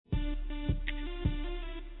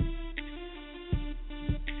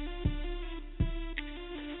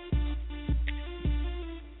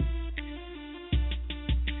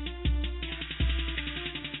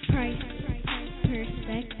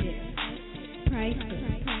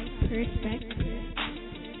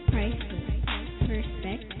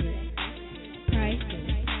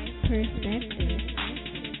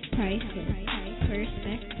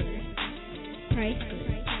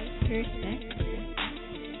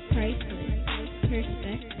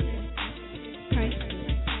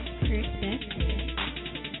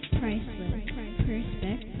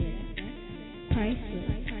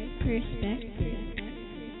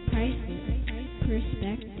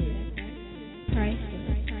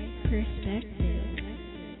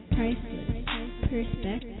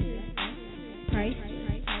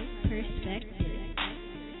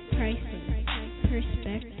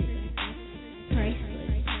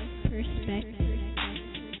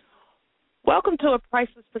Welcome to A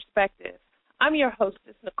Priceless Perspective. I'm your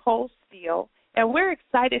hostess, Nicole Steele, and we're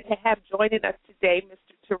excited to have joining us today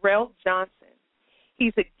Mr. Terrell Johnson.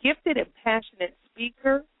 He's a gifted and passionate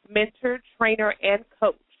speaker, mentor, trainer, and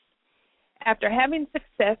coach. After having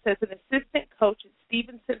success as an assistant coach at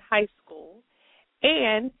Stevenson High School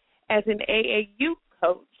and as an AAU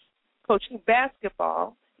coach, coaching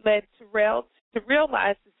basketball led Terrell to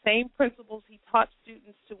realize the same principles he taught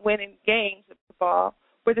students to win in games of ball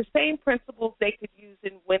were the same principles they could use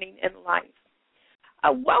in winning in life.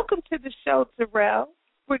 Welcome to the show, Terrell.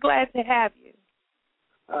 We're glad to have you.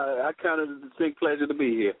 I count it a distinct pleasure to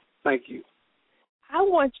be here. Thank you. I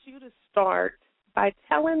want you to start by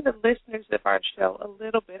telling the listeners of our show a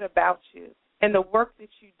little bit about you and the work that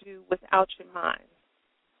you do with Out Your Mind.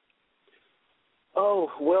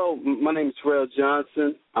 Oh, well, my name is Terrell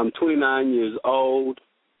Johnson. I'm 29 years old.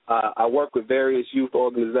 I work with various youth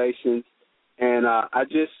organizations, and I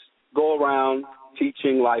just go around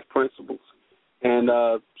teaching life principles and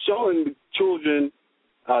showing children,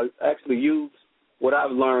 actually youth, what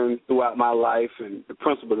I've learned throughout my life and the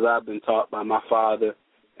principles that I've been taught by my father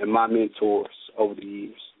and my mentors over the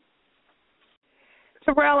years.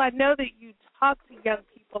 Terrell, I know that you talk to young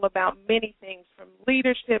people about many things, from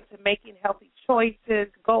leadership to making healthy choices,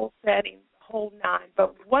 goal setting, the whole nine.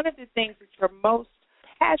 But one of the things that you're most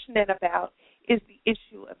passionate about is the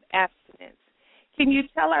issue of abstinence. Can you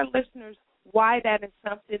tell our listeners why that is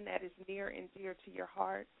something that is near and dear to your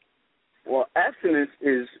heart? Well, abstinence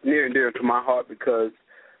is near and dear to my heart because,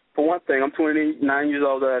 for one thing, I'm 29 years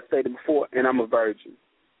old, as I stated before, and I'm a virgin.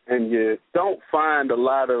 And you don't find a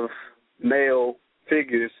lot of male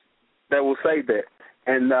figures that will say that.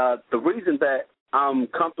 And the reason that I'm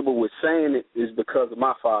comfortable with saying it is because of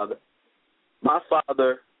my father. My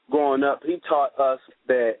father, growing up, he taught us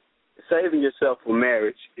that saving yourself for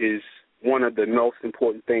marriage is one of the most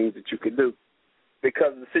important things that you could do.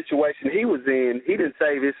 Because of the situation he was in, he didn't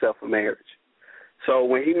save himself for marriage. So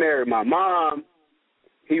when he married my mom,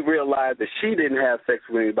 he realized that she didn't have sex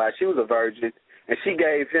with anybody. She was a virgin, and she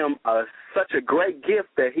gave him such a great gift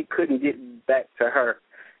that he couldn't get back to her.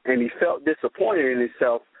 And he felt disappointed in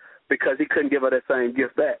himself because he couldn't give her that same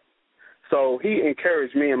gift back. So he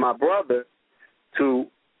encouraged me and my brother to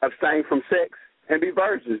abstain from sex and be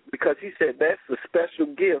virgins because he said that's a special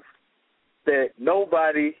gift that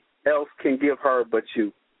nobody else can give her but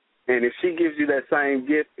you. And if she gives you that same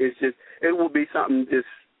gift, it will be something just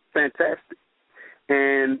fantastic.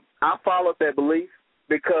 And I followed that belief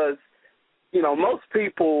because, most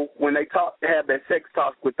people, when they have that sex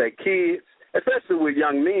talk with their kids, especially with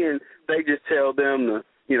young men, they just tell them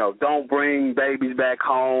to, don't bring babies back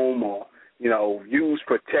home or, use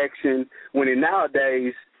protection. When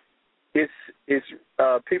nowadays, it's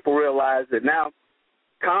people realize that now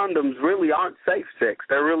condoms really aren't safe sex.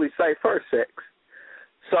 They're really safer sex.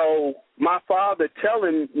 So my father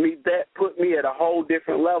telling me that put me at a whole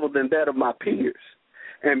different level than that of my peers.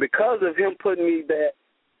 And because of him putting me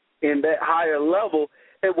in that higher level,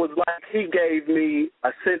 it was like he gave me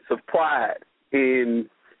a sense of pride in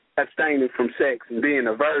abstaining from sex and being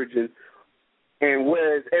a virgin, and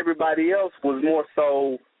whereas everybody else was more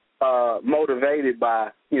so motivated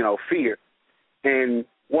by, fear. And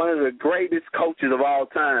one of the greatest coaches of all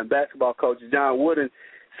time, basketball coach John Wooden,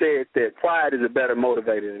 said that pride is a better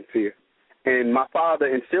motivator than fear. And my father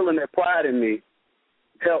instilling that pride in me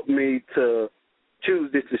helped me to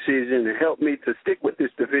choose this decision and helped me to stick with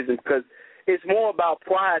this decision because it's more about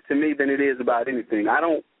pride to me than it is about anything. I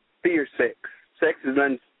don't fear sex. Sex is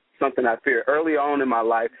something I fear. Early on in my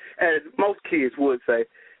life, as most kids would say,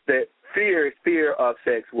 that fear of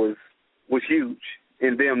sex was huge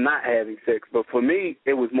in them not having sex. But for me,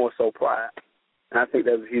 it was more so pride. And I think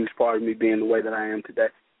that was a huge part of me being the way that I am today.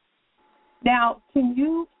 Now, can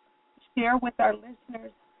you share with our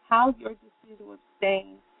listeners how your decision to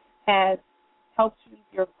abstain has helped you with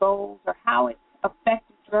your goals or how it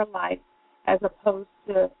affected your life as opposed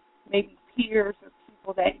to maybe peers or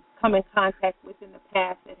people that you come in contact with in the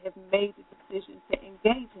past that have made the decision to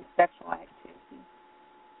engage in sexual activity?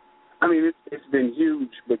 I mean, it's been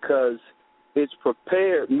huge because it's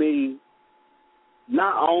prepared me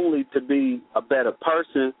not only to be a better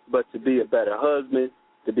person, but to be a better husband,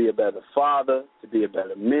 to be a better father, to be a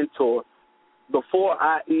better mentor, before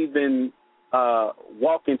I even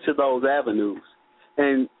walk into those avenues.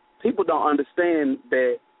 And people don't understand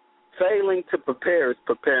that failing to prepare is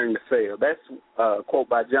preparing to fail. That's a quote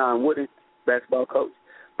by John Wooden, basketball coach.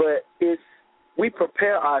 But we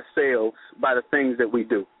prepare ourselves by the things that we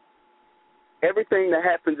do. Everything that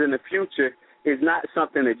happens in the future is not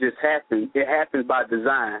something that just happens. It happens by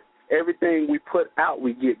design. Everything we put out,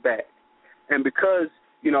 we get back. And because,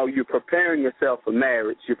 you're preparing yourself for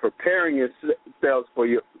marriage, you're preparing yourself for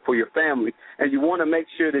your family, and you want to make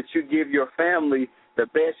sure that you give your family the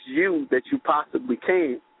best you that you possibly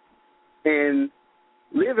can. And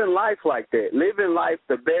living life like that, living life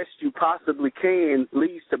the best you possibly can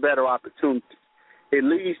leads to better opportunities. It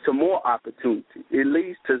leads to more opportunity. It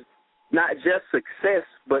leads to not just success,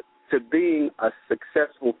 but to being a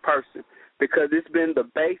successful person, because it's been the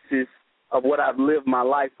basis of what I've lived my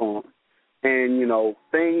life on. And,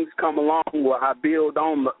 things come along where I build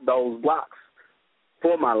on those blocks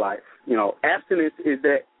for my life. Abstinence is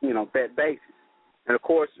that basis. And, of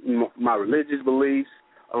course, my religious beliefs,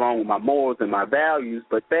 along with my morals and my values,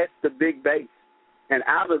 but that's the big base. And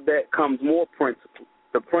out of that comes more principles,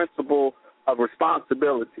 the principle of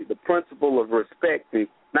responsibility, the principle of respecting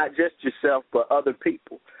not just yourself but other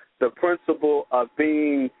people, the principle of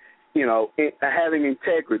being, having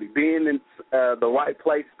integrity, being in the right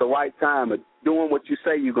place at the right time, doing what you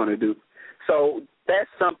say you're going to do. So that's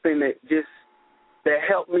something that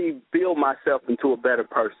helped me build myself into a better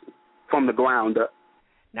person from the ground up.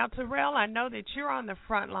 Now, Terrell, I know that you're on the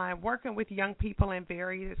front line working with young people in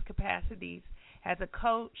various capacities as a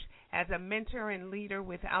coach, as a mentor and leader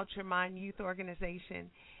with Out Your Mind Youth Organization,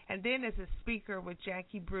 and then as a speaker with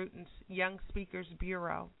Jackie Bruton's Young Speakers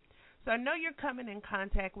Bureau. So I know you're coming in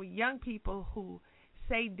contact with young people who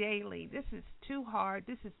say daily, this is too hard,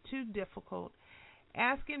 this is too difficult.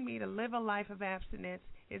 Asking me to live a life of abstinence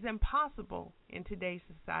is impossible in today's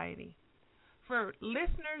society. For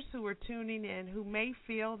listeners who are tuning in who may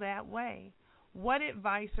feel that way, what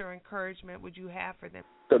advice or encouragement would you have for them?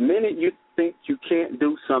 The minute you think you can't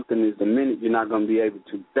do something is the minute you're not going to be able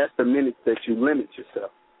to. That's the minute that you limit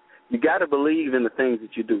yourself. You got to believe in the things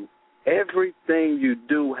that you do. Everything you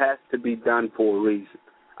do has to be done for a reason.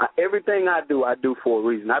 Everything I do for a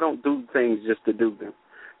reason. I don't do things just to do them.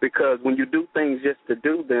 Because when you do things just to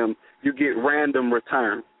do them, you get random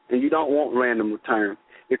return. And you don't want random return.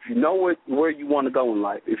 If you know where you want to go in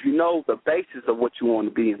life, if you know the basis of what you want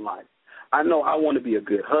to be in life, I know I want to be a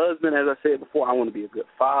good husband, as I said before. I want to be a good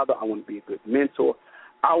father. I want to be a good mentor.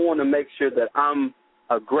 I want to make sure that I'm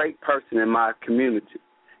a great person in my community.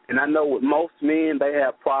 And I know with most men, they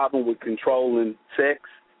have problem with controlling sex.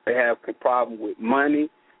 They have a problem with money.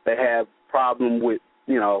 They have problem with,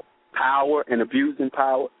 power and abusing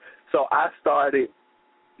power. So I started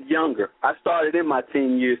younger. I started in my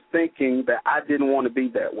teen years thinking that I didn't want to be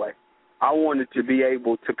that way. I wanted to be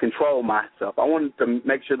able to control myself. I wanted to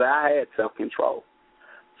make sure that I had self-control.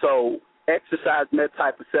 So exercising that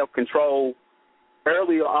type of self-control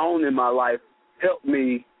earlier on in my life helped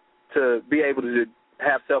me to be able to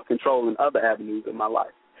have self-control in other avenues in my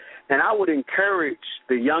life. And I would encourage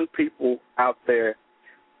the young people out there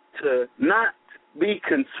to not be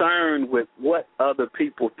concerned with what other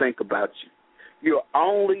people think about you. You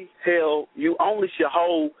only should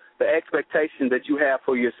hold the expectation that you have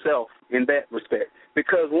for yourself in that respect.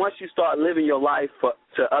 Because once you start living your life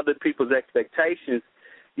to other people's expectations,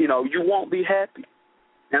 you won't be happy.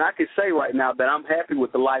 And I can say right now that I'm happy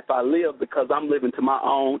with the life I live because I'm living to my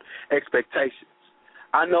own expectations.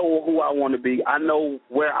 I know who I want to be. I know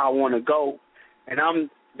where I want to go. And I'm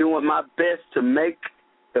doing my best to make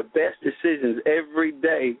the best decisions every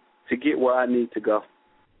day to get where I need to go.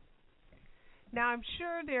 Now, I'm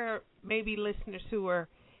sure there may be listeners who are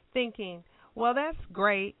thinking, well, that's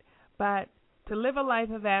great, but to live a life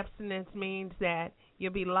of abstinence means that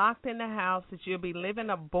you'll be locked in the house, that you'll be living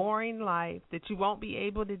a boring life, that you won't be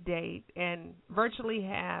able to date and virtually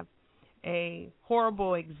have a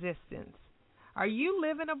horrible existence. Are you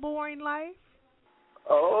living a boring life?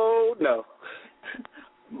 Oh, no.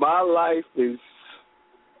 My life is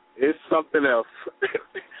something else.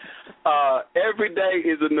 Every day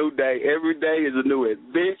is a new day. Every day is a new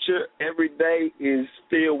adventure. Every day is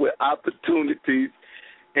filled with opportunities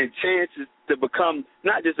and chances to become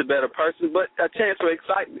not just a better person, but a chance for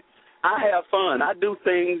excitement. I have fun. I do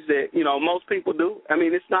things that, most people do. I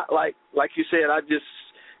mean, it's not like you said, I just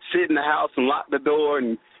sit in the house and lock the door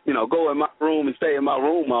and, go in my room and stay in my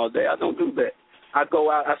room all day. I don't do that. I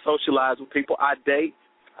go out, I socialize with people, I date.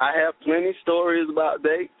 I have plenty stories about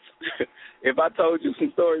dates. If I told you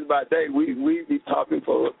some stories about dates, we'd be talking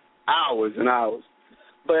for hours and hours.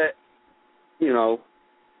 But,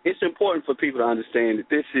 it's important for people to understand that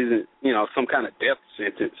this isn't, some kind of death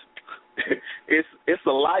sentence. It's a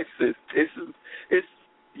life sentence. It's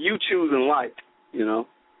you choosing life,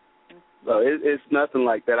 So it's nothing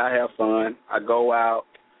like that. I have fun. I go out.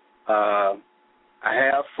 I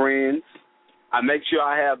have friends. I make sure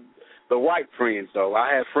I have the right friends, though.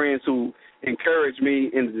 I have friends who encourage me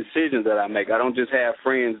in the decisions that I make. I don't just have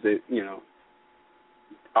friends that,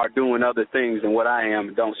 are doing other things than what I am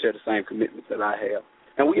and don't share the same commitments that I have.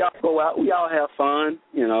 And we all go out. We all have fun.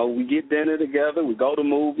 We get dinner together. We go to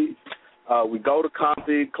movies. We go to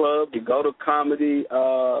comedy clubs. We go to comedy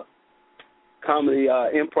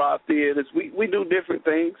improv theaters. We do different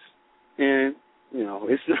things. And,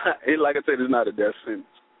 it's not, like I said, it's not a death sentence.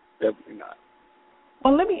 Definitely not.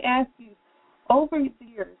 Well, let me ask you, over the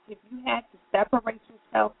years, if you had to separate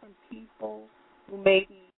yourself from people who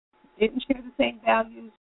maybe didn't share the same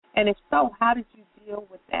values, and if so, how did you deal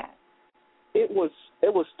with that? It was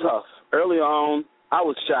tough. Early on, I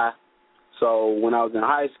was shy. So when I was in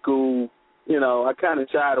high school, I kind of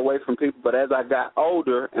shied away from people. But as I got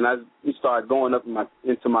older and I started going up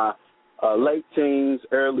into my late teens,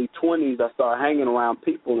 early 20s, I started hanging around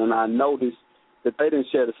people, and I noticed that they didn't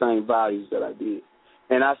share the same values that I did.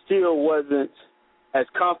 And I still wasn't as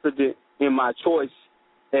confident in my choice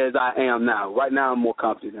as I am now. Right now I'm more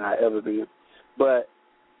confident than I ever been. But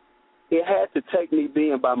it had to take me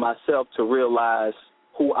being by myself to realize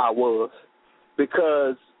who I was.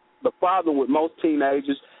 Because the problem with most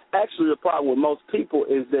teenagers, actually the problem with most people,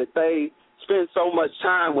 is that they spend so much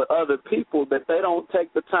time with other people that they don't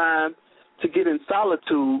take the time to get in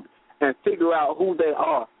solitude and figure out who they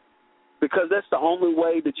are. Because that's the only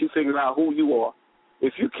way that you figure out who you are.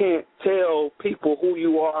 If you can't tell people who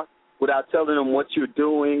you are without telling them what you're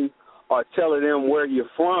doing or telling them where you're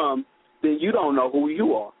from, then you don't know who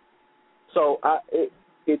you are. So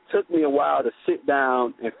it took me a while to sit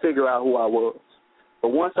down and figure out who I was. But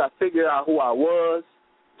once I figured out who I was,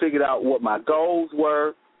 figured out what my goals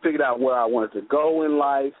were, figured out where I wanted to go in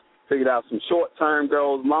life, figured out some short-term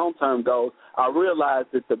goals, long-term goals, I realized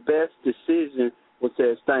that the best decision was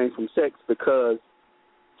to abstain from sex, because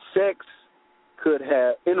sex could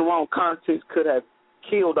have, in the wrong context, could have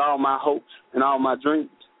killed all my hopes and all my dreams.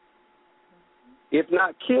 If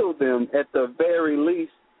not killed them, at the very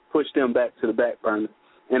least, pushed them back to the back burner.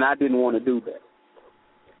 And I didn't want to do that.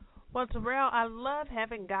 Well, Terrell, I love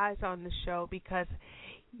having guys on the show because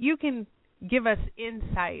you can give us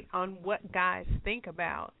insight on what guys think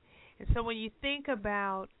about. And so when you think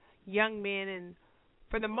about young men and,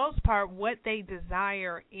 for the most part, what they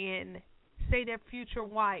desire in, say, their future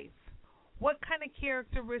wife, what kind of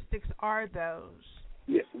characteristics are those?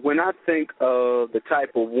 Yeah, when I think of the type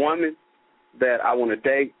of woman that I want to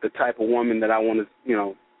date, the type of woman that I want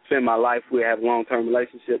to, spend my life with, have a long-term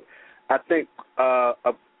relationship, I think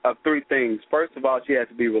of three things. First of all, she has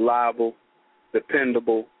to be reliable,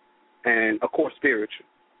 dependable, and, of course, spiritual.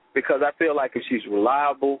 Because I feel like if she's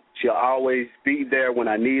reliable, she'll always be there when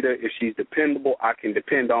I need her. If she's dependable, I can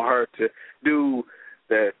depend on her to do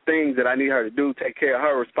the things that I need her to do, take care of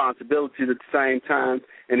her responsibilities at the same time.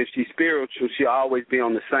 And if she's spiritual, she'll always be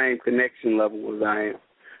on the same connection level as I am.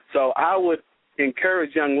 So I would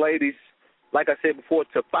encourage young ladies, like I said before,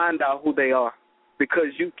 to find out who they are, because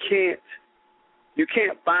you can't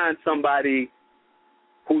find somebody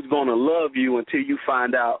who's going to love you until you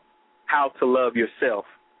find out how to love yourself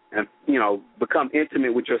and, become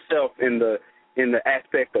intimate with yourself in the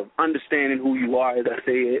aspect of understanding who you are, as I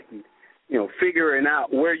said, and, figuring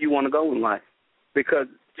out where you want to go in life. Because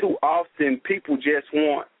too often people just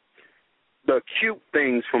want the cute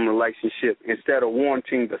things from a relationship instead of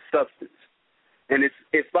wanting the substance. And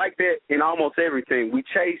it's like that in almost everything. We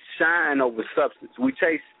chase shine over substance. We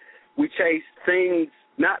chase things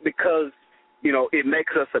not because, it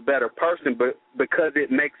makes us a better person, but because it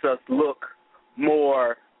makes us look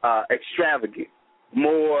more extravagant,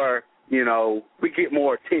 more, we get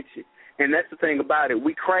more attention. And that's the thing about it.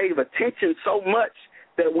 We crave attention so much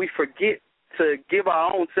that we forget to give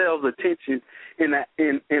our own selves attention in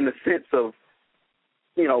the sense of,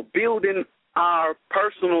 building our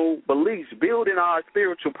personal beliefs, building our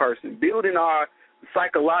spiritual person, building our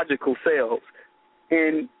psychological selves.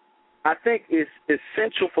 And I think it's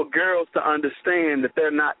essential for girls to understand that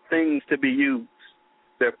they're not things to be used.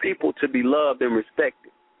 They're people to be loved and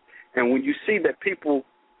respected. And when you see that people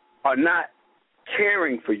are not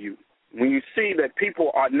caring for you, when you see that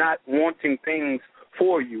people are not wanting things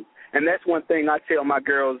for you, and that's one thing I tell my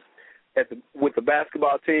girls with the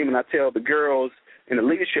basketball team, and I tell the girls in the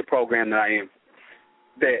leadership program that I am,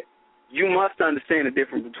 that you must understand the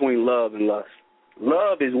difference between love and lust.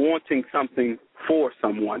 Love is wanting something for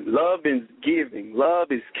someone. Love is giving. Love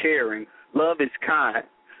is caring. Love is kind.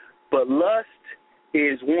 But lust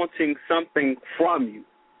is wanting something from you,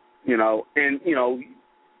 And,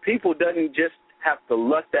 people doesn't just have to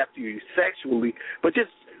lust after you sexually, but just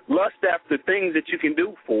lust after things that you can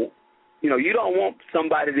do for. You don't want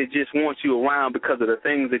somebody that just wants you around because of the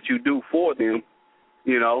things that you do for them,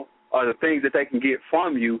 or the things that they can get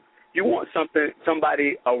from you. You want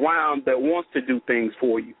somebody around that wants to do things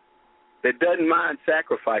for you, that doesn't mind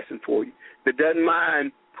sacrificing for you, that doesn't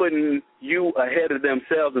mind putting you ahead of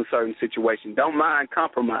themselves in certain situations, don't mind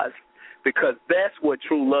compromising, because that's what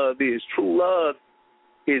true love is. True love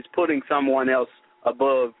is putting someone else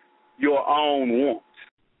above your own wants.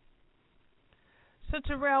 So,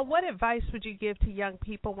 Terrell, what advice would you give to young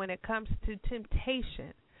people when it comes to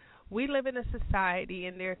temptation? We live in a society,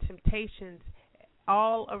 and there are temptations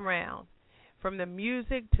all around, from the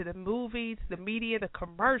music to the movies, the media, the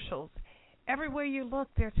commercials. Everywhere you look,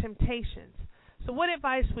 there are temptations. So what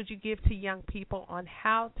advice would you give to young people on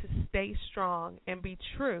how to stay strong and be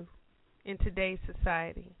true in today's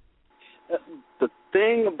society? The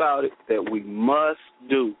thing about it that we must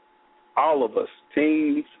do, all of us,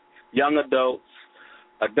 teens, young adults,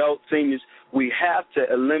 seniors, we have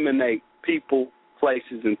to eliminate people,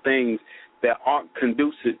 places, and things that aren't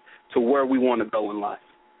conducive to where we want to go in life.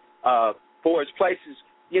 For its places,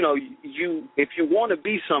 if you want to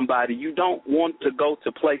be somebody, you don't want to go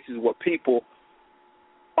to places where people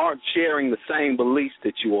aren't sharing the same beliefs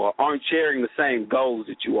that you are, aren't sharing the same goals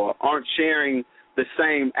that you are, aren't sharing the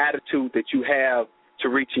same attitude that you have to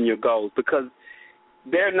reaching your goals, because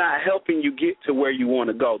they're not helping you get to where you want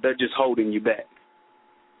to go. They're just holding you back.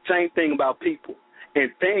 Same thing about people and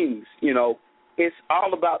things, it's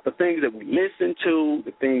all about the things that we listen to,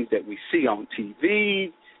 the things that we see on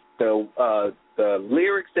TV, the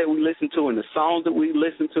lyrics that we listen to and the songs that we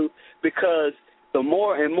listen to, because the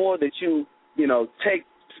more and more that you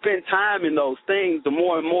spend time in those things, the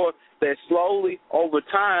more and more that slowly over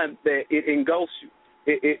time that it engulfs you.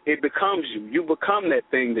 It becomes you. You become that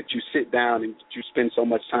thing that you sit down and you spend so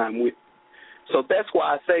much time with. So that's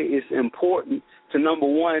why I say it's important to, number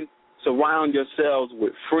one, surround yourselves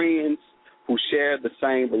with friends who share the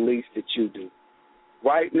same beliefs that you do.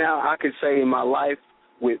 Right now, I can say in my life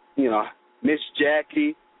with, Miss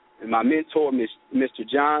Jackie and my mentor, Mr.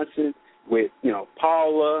 Johnson, with,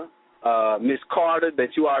 Paula, Miss Carter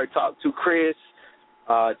that you already talked to, Chris,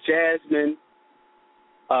 Jasmine,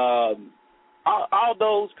 all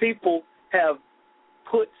those people have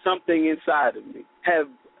put something inside of me,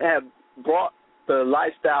 have brought the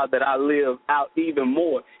lifestyle that I live out even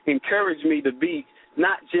more, encouraged me to be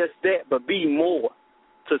not just that, but be more,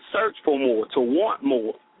 to search for more, to want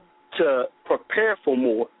more, to prepare for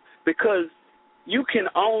more, because you can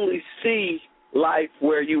only see life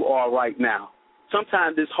where you are right now.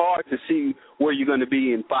 Sometimes it's hard to see where you're going to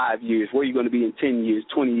be in 5 years, where you're going to be in 10 years,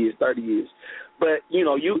 20 years, 30 years. But,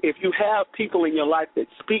 if you have people in your life that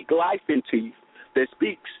speak life into you, that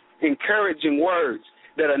speaks encouraging words,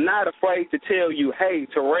 that are not afraid to tell you, hey,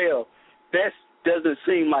 Terrell, that doesn't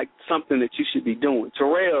seem like something that you should be doing.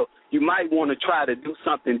 Terrell, you might want to try to do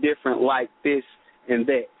something different like this and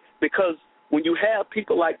that. Because when you have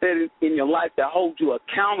people like that in your life that hold you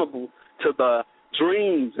accountable to the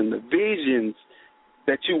dreams and the visions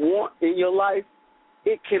that you want in your life,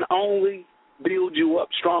 it can only build you up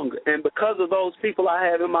stronger. And because of those people I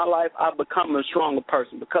have in my life, I've become a stronger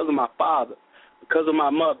person, because of my father, because of my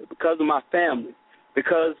mother, because of my family,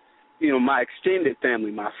 because, my extended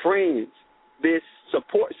family, my friends, this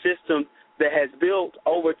support system that has built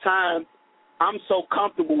over time. I'm so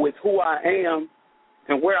comfortable with who I am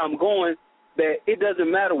and where I'm going that it doesn't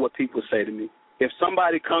matter what people say to me. If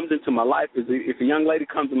somebody comes into my life, if a young lady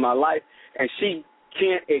comes in my life and she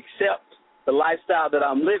can't accept the lifestyle that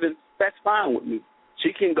I'm living, that's fine with me.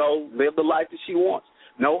 She can go live the life that she wants.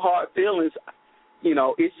 No hard feelings.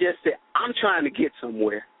 It's just that I'm trying to get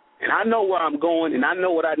somewhere. And I know where I'm going, and I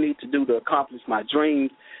know what I need to do to accomplish my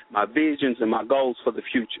dreams, my visions, and my goals for the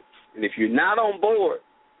future. And if you're not on board,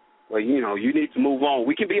 well, you need to move on.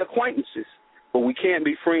 We can be acquaintances, but we can't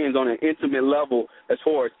be friends on an intimate level as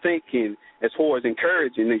far as thinking, as far as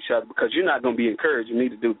encouraging each other, because you're not going to be encouraged. You need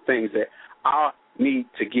to do things that I need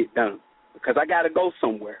to get done, because I got to go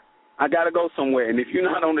somewhere. And if you're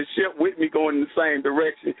not on the ship with me going in the same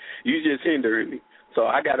direction, you're just hindering me. So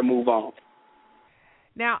I got to move on.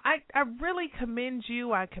 Now, I really commend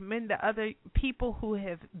you. I commend the other people who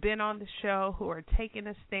have been on the show who are taking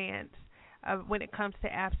a stance when it comes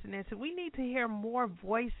to abstinence. And we need to hear more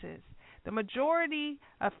voices. The majority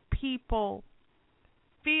of people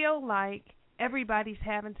feel like everybody's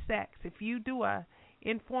having sex. If you do a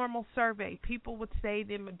informal survey, people would say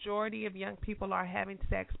the majority of young people are having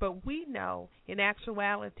sex, but we know in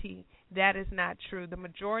actuality that is not true. The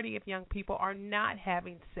majority of young people are not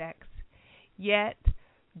having sex, yet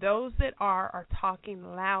those that are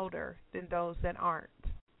talking louder than those that aren't.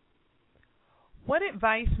 What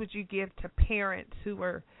advice would you give to parents who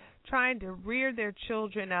are trying to rear their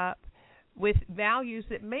children up with values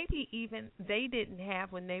that maybe even they didn't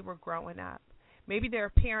have when they were growing up? Maybe there are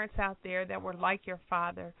parents out there that were like your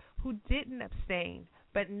father who didn't abstain,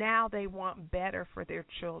 but now they want better for their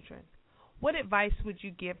children. What advice would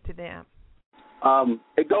you give to them?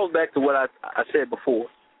 It goes back to what I said before.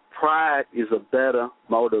 Pride is a better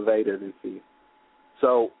motivator than fear.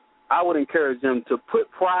 So I would encourage them to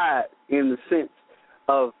put pride in the sense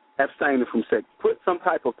of abstaining from sex. Put some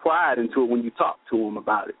type of pride into it when you talk to them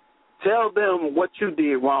about it. Tell them what you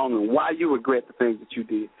did wrong and why you regret the things that you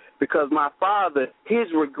did. Because my father, his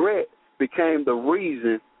regret became the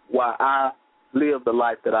reason why I lived the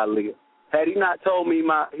life that I lived. Had he not told me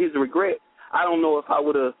his regret, I don't know if I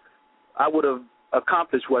would have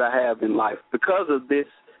accomplished what I have in life because of this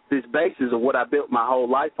basis of what I built my whole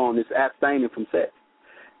life on, this abstaining from sex.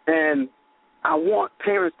 And I want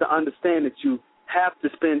parents to understand that you have to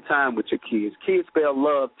spend time with your kids. Kids spell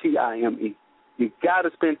love, T-I-M-E. You got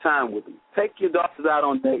to spend time with them. Take your daughters out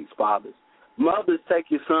on dates, fathers. Mothers, take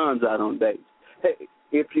your sons out on dates. Hey,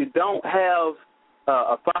 if you don't have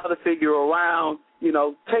a father figure around,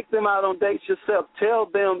 take them out on dates yourself. Tell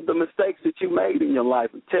them the mistakes that you made in your life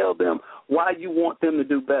and tell them why you want them to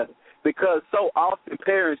do better. Because so often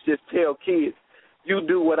parents just tell kids, you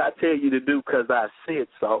do what I tell you to do because I said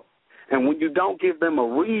so. And when you don't give them a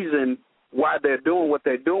reason why they're doing what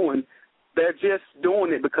they're doing, they're just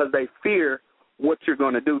doing it because they fear what you're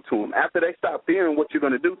going to do to them. After they stop fearing what you're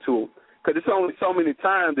going to do to them, because it's only so many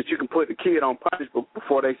times that you can put the kid on punishment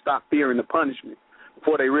before they stop fearing the punishment,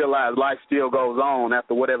 before they realize life still goes on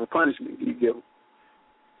after whatever punishment you give them.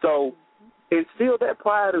 So instill that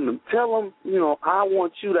pride in them. Tell them, I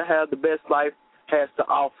want you to have the best life has to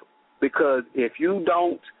offer. Because if you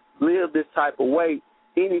don't live this type of way,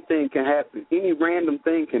 anything can happen. Any random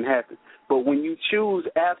thing can happen. But when you choose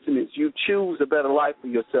abstinence, you choose a better life for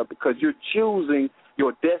yourself because you're choosing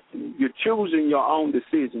your destiny. You're choosing your own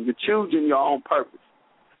decision. You're choosing your own purpose.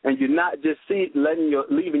 And you're not just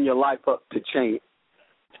leaving your life up to chance.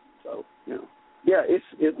 So,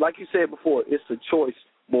 it's like you said before, it's a choice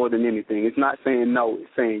more than anything. It's not saying no.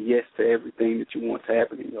 It's saying yes to everything that you want to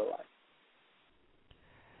happen in your life.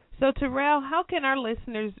 So, Terrell, how can our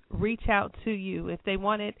listeners reach out to you if they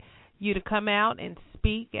wanted you to come out and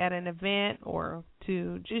speak at an event or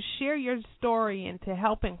to just share your story and to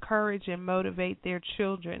help encourage and motivate their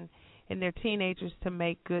children and their teenagers to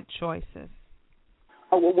make good choices?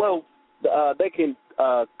 They can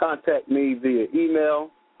contact me via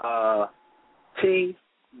email,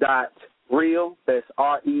 t.real, that's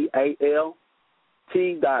R-E-A-L,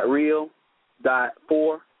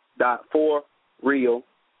 t.real.4.4real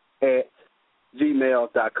at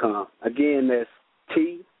gmail.com. Again, that's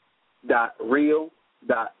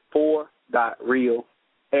t.real.4.real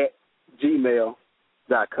at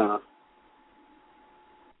gmail.com.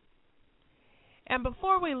 And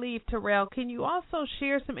before we leave, Terrell, can you also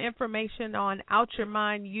share some information on Out Your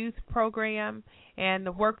Mind Youth Program and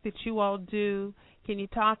the work that you all do? Can you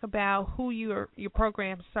talk about who your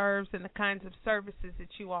program serves and the kinds of services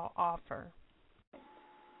that you all offer?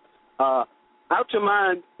 Out Your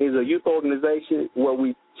Mind is a youth organization where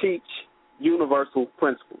we teach universal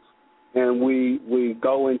principles. And we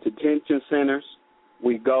go into detention centers.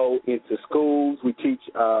 We go into schools. We teach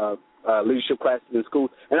leadership classes in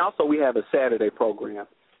schools. And also we have a Saturday program.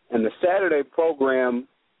 And the Saturday program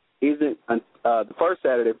isn't the first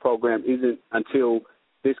Saturday program isn't until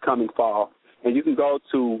this coming fall. And you can go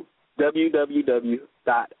to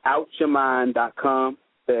www.outyourmind.com.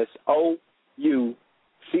 That's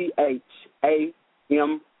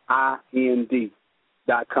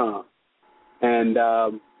OUCHAMIND.com. And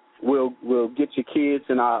we'll get your kids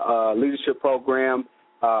in our leadership program.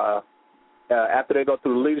 After they go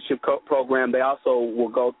through the leadership program, they also will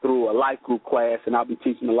go through a life group class, and I'll be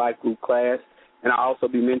teaching the life group class, and I'll also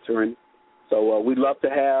be mentoring. So we'd love to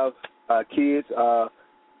have kids.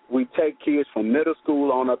 We take kids from middle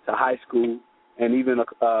school on up to high school, and even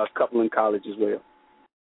a couple in college as well.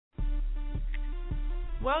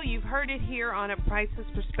 Well, you've heard it here on A Priceless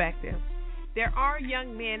Perspective. There are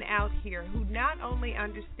young men out here who not only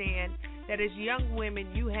understand that as young women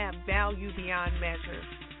you have value beyond measure,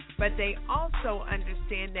 but they also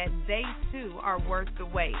understand that they too are worth the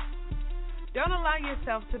wait. Don't allow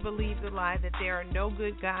yourself to believe the lie that there are no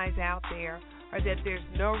good guys out there or that there's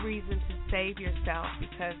no reason to save yourself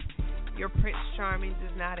because your Prince Charming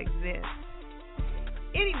does not exist.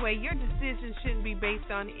 Anyway, your decision shouldn't be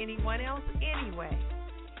based on anyone else anyway.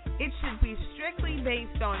 It should be strictly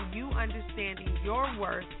based on you understanding your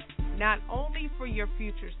worth, not only for your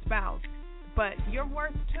future spouse, but your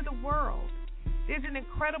worth to the world. There's an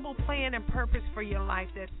incredible plan and purpose for your life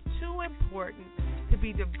that's too important to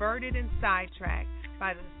be diverted and sidetracked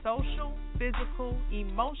by the social, physical,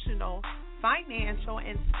 emotional, financial,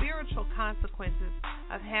 and spiritual consequences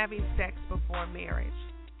of having sex before marriage.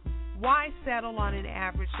 Why settle on an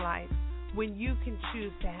average life when you can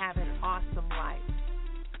choose to have an awesome life?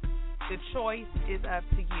 The choice is up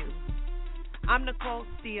to you. I'm Nicole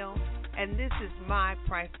Steele, and this is my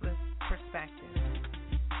Priceless Perspective.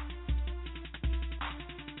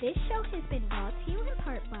 This show has been brought to you in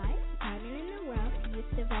part by Diamond in the Rough Youth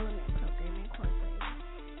Development Program Incorporated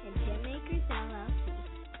and Gem Makers LLC.